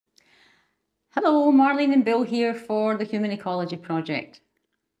Hello, Marlene and Bill here for the Human Ecology Project.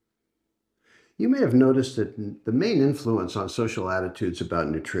 You may have noticed that the main influence on social attitudes about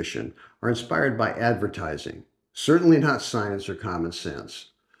nutrition are inspired by advertising, certainly not science or common sense.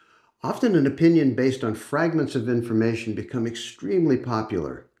 Often an opinion based on fragments of information become extremely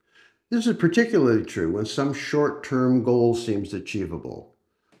popular. This is particularly true when some short-term goal seems achievable.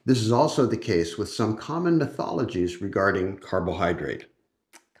 This is also the case with some common mythologies regarding carbohydrate.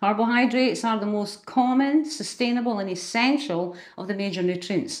 Carbohydrates are the most common, sustainable and essential of the major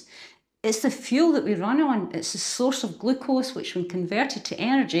nutrients. It's the fuel that we run on. It's the source of glucose, which when converted to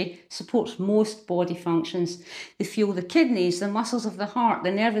energy, supports most body functions. They fuel the kidneys, the muscles of the heart,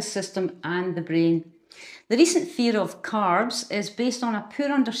 the nervous system and the brain. The recent fear of carbs is based on a poor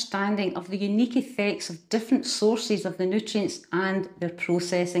understanding of the unique effects of different sources of the nutrients and their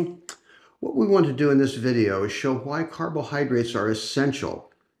processing. What we want to do in this video is show why carbohydrates are essential,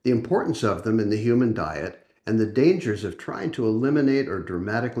 the importance of them in the human diet, and the dangers of trying to eliminate or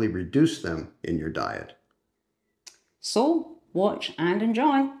dramatically reduce them in your diet. So, watch and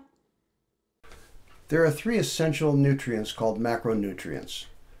enjoy. There are three essential nutrients called macronutrients.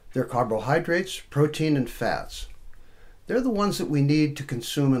 They're carbohydrates, protein, and fats. They're the ones that we need to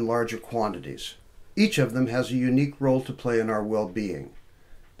consume in larger quantities. Each of them has a unique role to play in our well-being.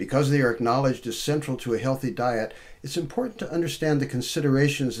 Because they are acknowledged as central to a healthy diet, it's important to understand the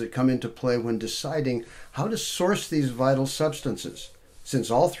considerations that come into play when deciding how to source these vital substances, since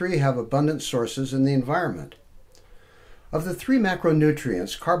all three have abundant sources in the environment. Of the three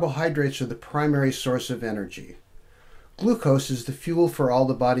macronutrients, carbohydrates are the primary source of energy. Glucose is the fuel for all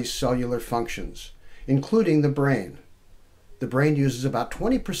the body's cellular functions, including the brain. The brain uses about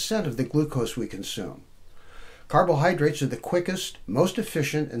 20% of the glucose we consume. Carbohydrates are the quickest, most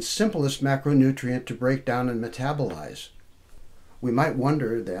efficient, and simplest macronutrient to break down and metabolize. We might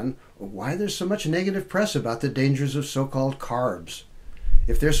wonder, then, why there's so much negative press about the dangers of so-called carbs.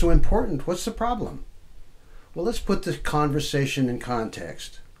 If they're so important, what's the problem? Well, let's put the conversation in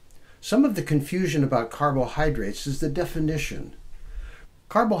context. Some of the confusion about carbohydrates is the definition.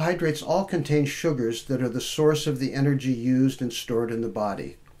 Carbohydrates all contain sugars that are the source of the energy used and stored in the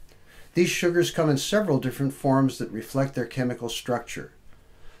body. These sugars come in several different forms that reflect their chemical structure,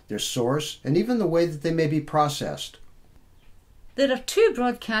 their source, and even the way that they may be processed. There are two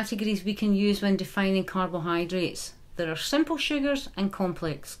broad categories we can use when defining carbohydrates. There are simple sugars and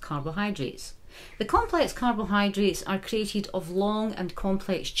complex carbohydrates. The complex carbohydrates are created of long and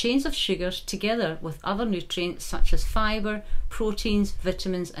complex chains of sugars together with other nutrients such as fibre, proteins,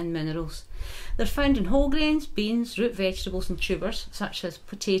 vitamins and minerals. They're found in whole grains, beans, root vegetables and tubers such as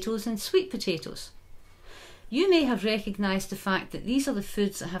potatoes and sweet potatoes. You may have recognised the fact that these are the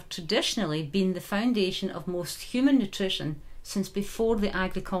foods that have traditionally been the foundation of most human nutrition since before the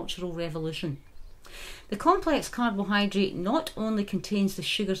agricultural revolution. The complex carbohydrate not only contains the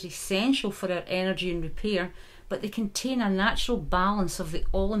sugars essential for our energy and repair, but they contain a natural balance of the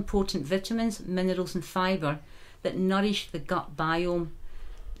all-important vitamins, minerals and fibre that nourish the gut biome,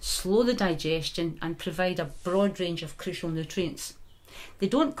 slow the digestion and provide a broad range of crucial nutrients. They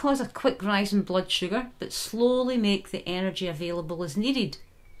don't cause a quick rise in blood sugar, but slowly make the energy available as needed.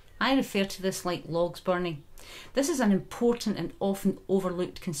 I refer to this like logs burning. This is an important and often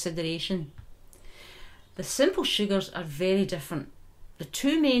overlooked consideration. The simple sugars are very different. The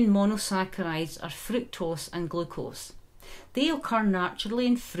two main monosaccharides are fructose and glucose. They occur naturally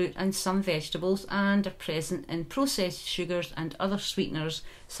in fruit and some vegetables and are present in processed sugars and other sweeteners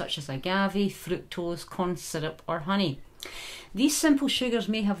such as agave, fructose, corn syrup or honey. These simple sugars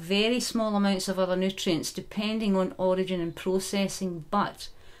may have very small amounts of other nutrients depending on origin and processing, but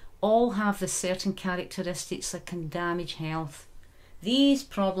all have the certain characteristics that can damage health. These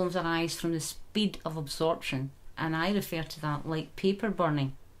problems arise from the speed of absorption, and I refer to that like paper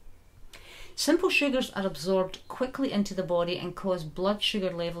burning. Simple sugars are absorbed quickly into the body and cause blood sugar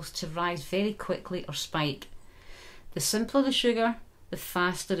levels to rise very quickly or spike. The simpler the sugar, the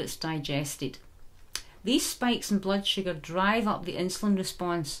faster it's digested. These spikes in blood sugar drive up the insulin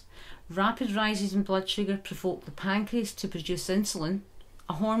response. Rapid rises in blood sugar provoke the pancreas to produce insulin,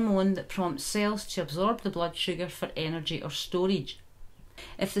 a hormone that prompts cells to absorb the blood sugar for energy or storage.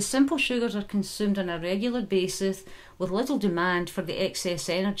 If the simple sugars are consumed on a regular basis with little demand for the excess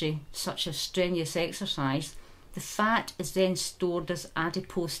energy, such as strenuous exercise, the fat is then stored as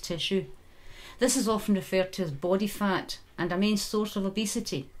adipose tissue. This is often referred to as body fat and a main source of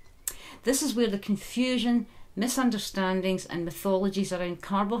obesity. This is where the confusion, misunderstandings and mythologies around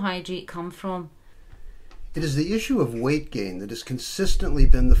carbohydrate come from. It is the issue of weight gain that has consistently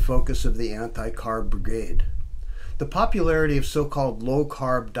been the focus of the anti-carb brigade. The popularity of so-called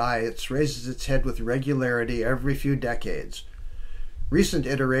low-carb diets raises its head with regularity every few decades. Recent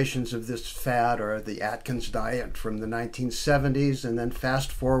iterations of this fad are the Atkins diet from the 1970s, and then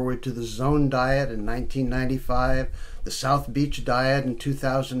fast forward to the Zone diet in 1995, the South Beach diet in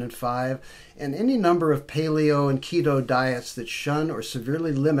 2005, and any number of paleo and keto diets that shun or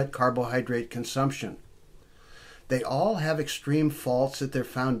severely limit carbohydrate consumption. They all have extreme faults at their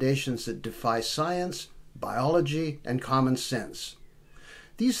foundations that defy science, biology, and common sense.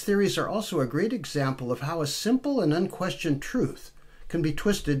 These theories are also a great example of how a simple and unquestioned truth can be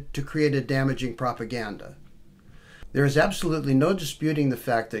twisted to create a damaging propaganda. There is absolutely no disputing the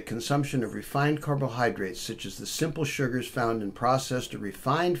fact that consumption of refined carbohydrates, such as the simple sugars found in processed or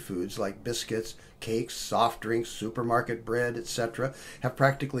refined foods like biscuits, cakes, soft drinks, supermarket bread, etc., have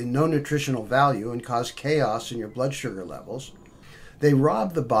practically no nutritional value and cause chaos in your blood sugar levels. They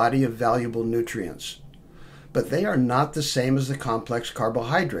rob the body of valuable nutrients. But they are not the same as the complex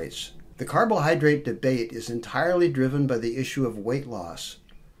carbohydrates. The carbohydrate debate is entirely driven by the issue of weight loss.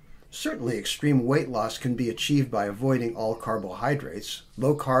 Certainly, extreme weight loss can be achieved by avoiding all carbohydrates.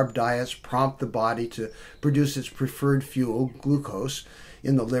 Low-carb diets prompt the body to produce its preferred fuel, glucose,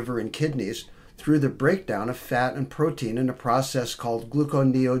 in the liver and kidneys through the breakdown of fat and protein in a process called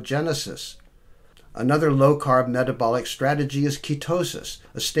gluconeogenesis. Another low-carb metabolic strategy is ketosis,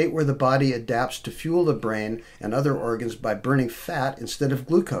 a state where the body adapts to fuel the brain and other organs by burning fat instead of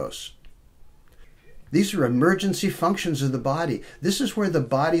glucose. These are emergency functions of the body. This is where the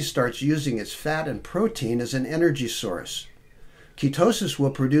body starts using its fat and protein as an energy source. Ketosis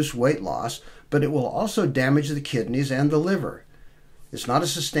will produce weight loss, but it will also damage the kidneys and the liver. It's not a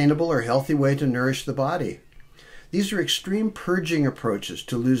sustainable or healthy way to nourish the body. These are extreme purging approaches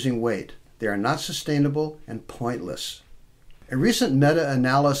to losing weight. They are not sustainable and pointless. A recent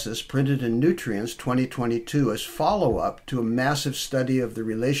meta-analysis printed in Nutrients 2022 as follow-up to a massive study of the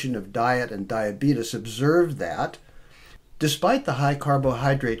relation of diet and diabetes observed that, despite the high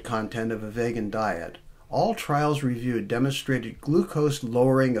carbohydrate content of a vegan diet, all trials reviewed demonstrated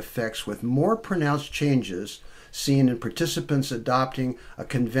glucose-lowering effects with more pronounced changes seen in participants adopting a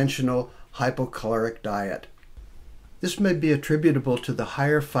conventional hypocaloric diet. This may be attributable to the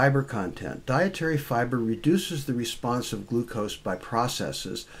higher fiber content. Dietary fiber reduces the response of glucose by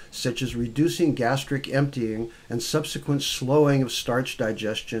processes, such as reducing gastric emptying and subsequent slowing of starch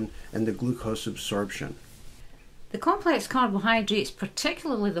digestion and the glucose absorption. The complex carbohydrates,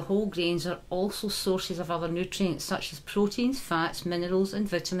 particularly the whole grains, are also sources of other nutrients such as proteins, fats, minerals and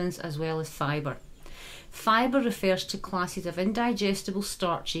vitamins, as well as fiber. Fiber refers to classes of indigestible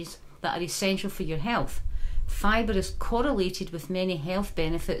starches that are essential for your health. Fibre is correlated with many health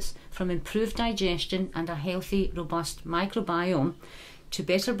benefits, from improved digestion and a healthy, robust microbiome to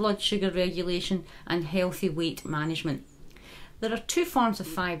better blood sugar regulation and healthy weight management. There are two forms of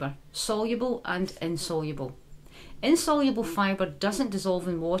fibre, soluble and insoluble. Insoluble fibre doesn't dissolve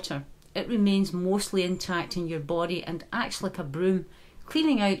in water. It remains mostly intact in your body and acts like a broom,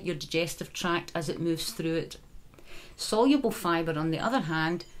 cleaning out your digestive tract as it moves through it. Soluble fibre, on the other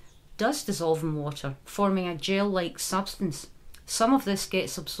hand, does dissolve in water, forming a gel-like substance. Some of this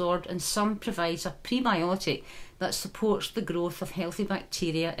gets absorbed and some provides a prebiotic that supports the growth of healthy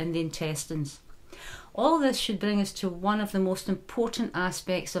bacteria in the intestines. All this should bring us to one of the most important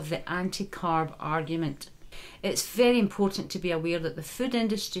aspects of the anti-carb argument. It's very important to be aware that the food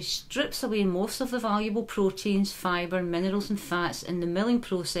industry strips away most of the valuable proteins, fibre, minerals and fats in the milling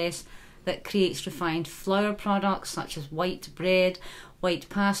process that creates refined flour products such as white bread, white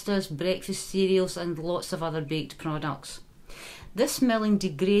pastas, breakfast cereals and lots of other baked products. This milling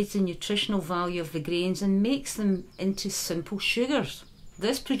degrades the nutritional value of the grains and makes them into simple sugars.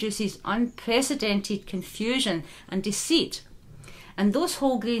 This produces unprecedented confusion and deceit, and those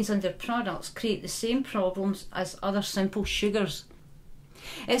whole grains and their products create the same problems as other simple sugars.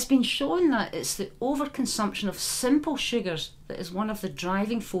 It's been shown that it's the overconsumption of simple sugars that is one of the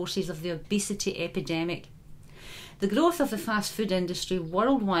driving forces of the obesity epidemic. The growth of the fast food industry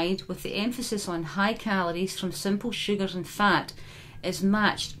worldwide, with the emphasis on high calories from simple sugars and fat, is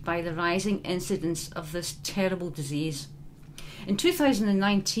matched by the rising incidence of this terrible disease. In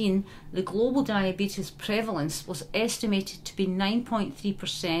 2019, the global diabetes prevalence was estimated to be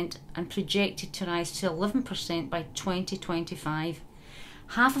 9.3% and projected to rise to 11% by 2025.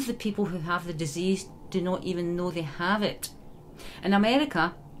 Half of the people who have the disease do not even know they have it. In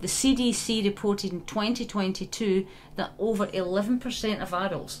America, the CDC reported in 2022 that over 11% of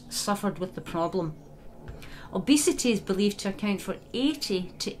adults suffered with the problem. Obesity is believed to account for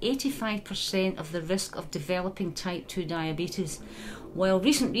 80 to 85% of the risk of developing type 2 diabetes. while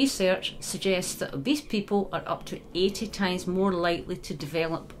recent research suggests that obese people are up to 80 times more likely to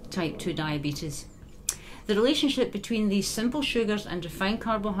develop type 2 diabetes. The relationship between these simple sugars and refined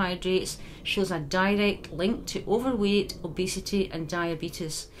carbohydrates shows a direct link to overweight, obesity and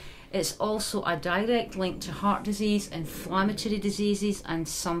diabetes. It's also a direct link to heart disease, inflammatory diseases and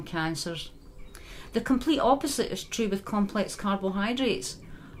some cancers. The complete opposite is true with complex carbohydrates.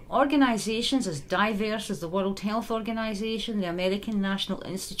 Organisations as diverse as the World Health Organization, the American National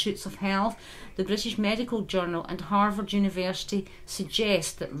Institutes of Health, the British Medical Journal and Harvard University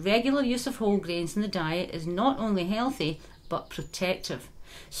suggest that regular use of whole grains in the diet is not only healthy but protective.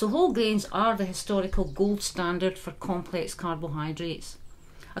 So whole grains are the historical gold standard for complex carbohydrates.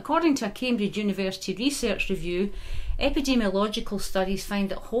 According to a Cambridge University research review, epidemiological studies find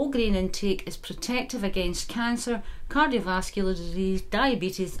that whole grain intake is protective against cancer, cardiovascular disease,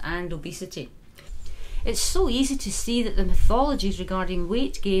 diabetes and obesity. It's so easy to see that the mythologies regarding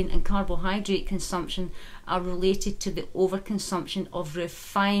weight gain and carbohydrate consumption are related to the overconsumption of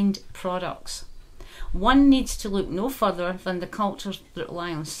refined products. One needs to look no further than the cultures that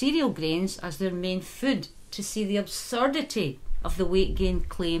rely on cereal grains as their main food to see the absurdity of the weight gain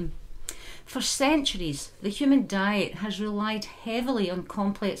claim. For centuries, the human diet has relied heavily on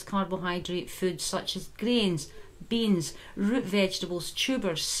complex carbohydrate foods such as grains, beans, root vegetables,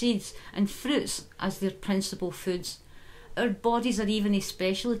 tubers, seeds and fruits as their principal foods. Our bodies are even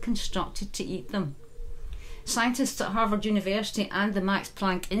especially constructed to eat them. Scientists at Harvard University and the Max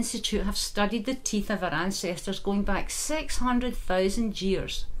Planck Institute have studied the teeth of our ancestors going back 600,000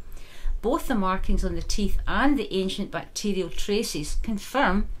 years. Both the markings on the teeth and the ancient bacterial traces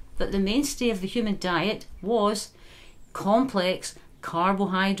confirm that the mainstay of the human diet was complex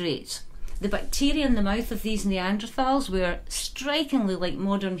carbohydrates. The bacteria in the mouth of these Neanderthals were strikingly like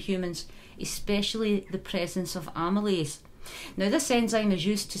modern humans, especially the presence of amylase. Now this enzyme is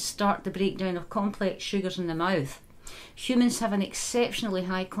used to start the breakdown of complex sugars in the mouth. Humans have an exceptionally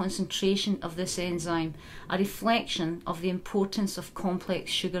high concentration of this enzyme, a reflection of the importance of complex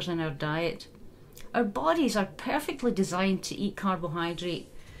sugars in our diet. Our bodies are perfectly designed to eat carbohydrate.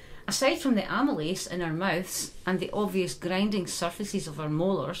 Aside from the amylase in our mouths and the obvious grinding surfaces of our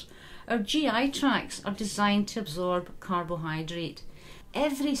molars, our GI tracts are designed to absorb carbohydrate.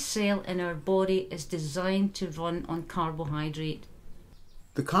 Every cell in our body is designed to run on carbohydrate.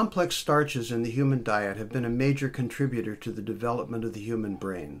 The complex starches in the human diet have been a major contributor to the development of the human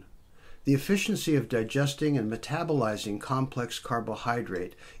brain. The efficiency of digesting and metabolizing complex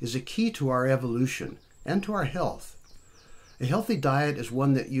carbohydrate is a key to our evolution and to our health. A healthy diet is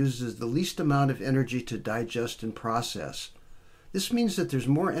one that uses the least amount of energy to digest and process. This means that there's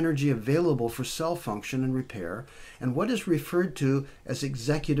more energy available for cell function and repair and what is referred to as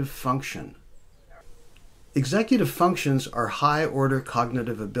executive function. Executive functions are high-order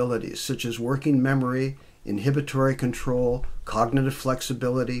cognitive abilities such as working memory, inhibitory control, cognitive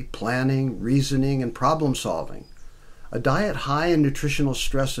flexibility, planning, reasoning, and problem solving. A diet high in nutritional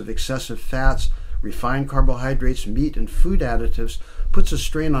stress of excessive fats, refined carbohydrates, meat, and food additives puts a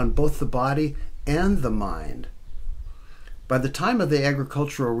strain on both the body and the mind. By the time of the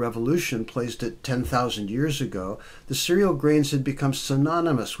agricultural revolution placed at 10,000 years ago, the cereal grains had become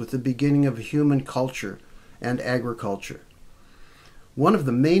synonymous with the beginning of human culture and agriculture. One of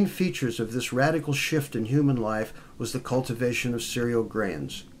the main features of this radical shift in human life was the cultivation of cereal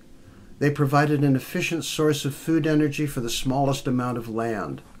grains. They provided an efficient source of food energy for the smallest amount of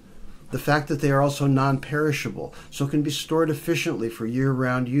land. The fact that they are also non-perishable, so can be stored efficiently for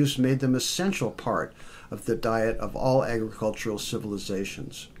year-round use, made them an essential part of the diet of all agricultural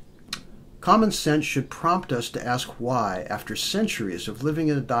civilizations. Common sense should prompt us to ask why, after centuries of living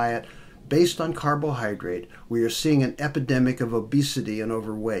in a diet based on carbohydrate, we are seeing an epidemic of obesity and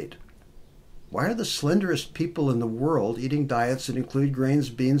overweight. Why are the slenderest people in the world eating diets that include grains,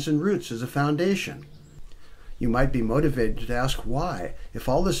 beans, and roots as a foundation? You might be motivated to ask why. If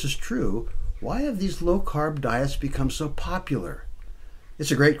all this is true, why have these low-carb diets become so popular?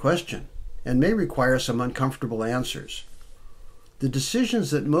 It's a great question and may require some uncomfortable answers. The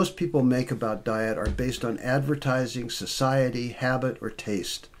decisions that most people make about diet are based on advertising, society, habit, or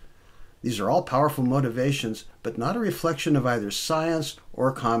taste. These are all powerful motivations, but not a reflection of either science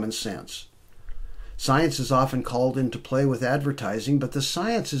or common sense. Science is often called into play with advertising, but the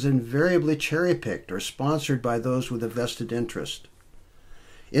science is invariably cherry-picked or sponsored by those with a vested interest.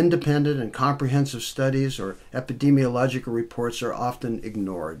 Independent and comprehensive studies or epidemiological reports are often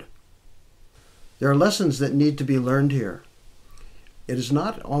ignored. There are lessons that need to be learned here. It is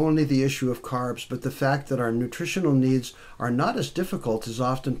not only the issue of carbs, but the fact that our nutritional needs are not as difficult as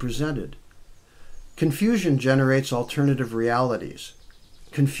often presented. Confusion generates alternative realities.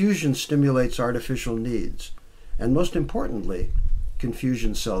 Confusion stimulates artificial needs, and most importantly,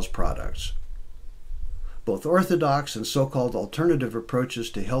 confusion sells products. Both orthodox and so-called alternative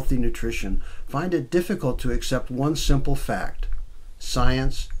approaches to healthy nutrition find it difficult to accept one simple fact.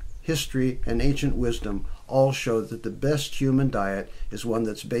 Science, history, and ancient wisdom all show that the best human diet is one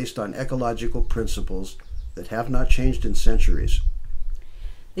that's based on ecological principles that have not changed in centuries.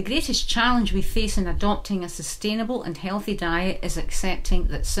 The greatest challenge we face in adopting a sustainable and healthy diet is accepting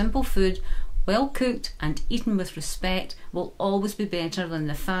that simple food, well cooked and eaten with respect, will always be better than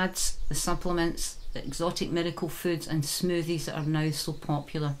the fads, the supplements, the exotic miracle foods and smoothies that are now so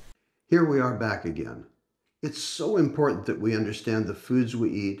popular. Here we are back again. It's so important that we understand the foods we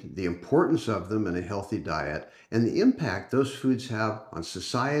eat, the importance of them in a healthy diet, and the impact those foods have on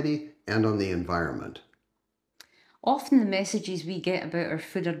society and on the environment. Often the messages we get about our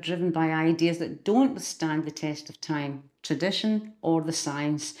food are driven by ideas that don't withstand the test of time, tradition, or the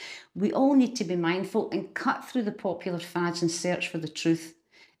science. We all need to be mindful and cut through the popular fads and search for the truth.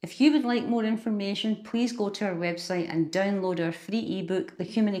 If you would like more information, please go to our website and download our free ebook, The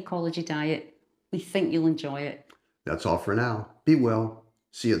Human Ecology Diet. We think you'll enjoy it. That's all for now. Be well.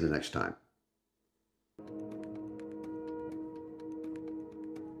 See you the next time.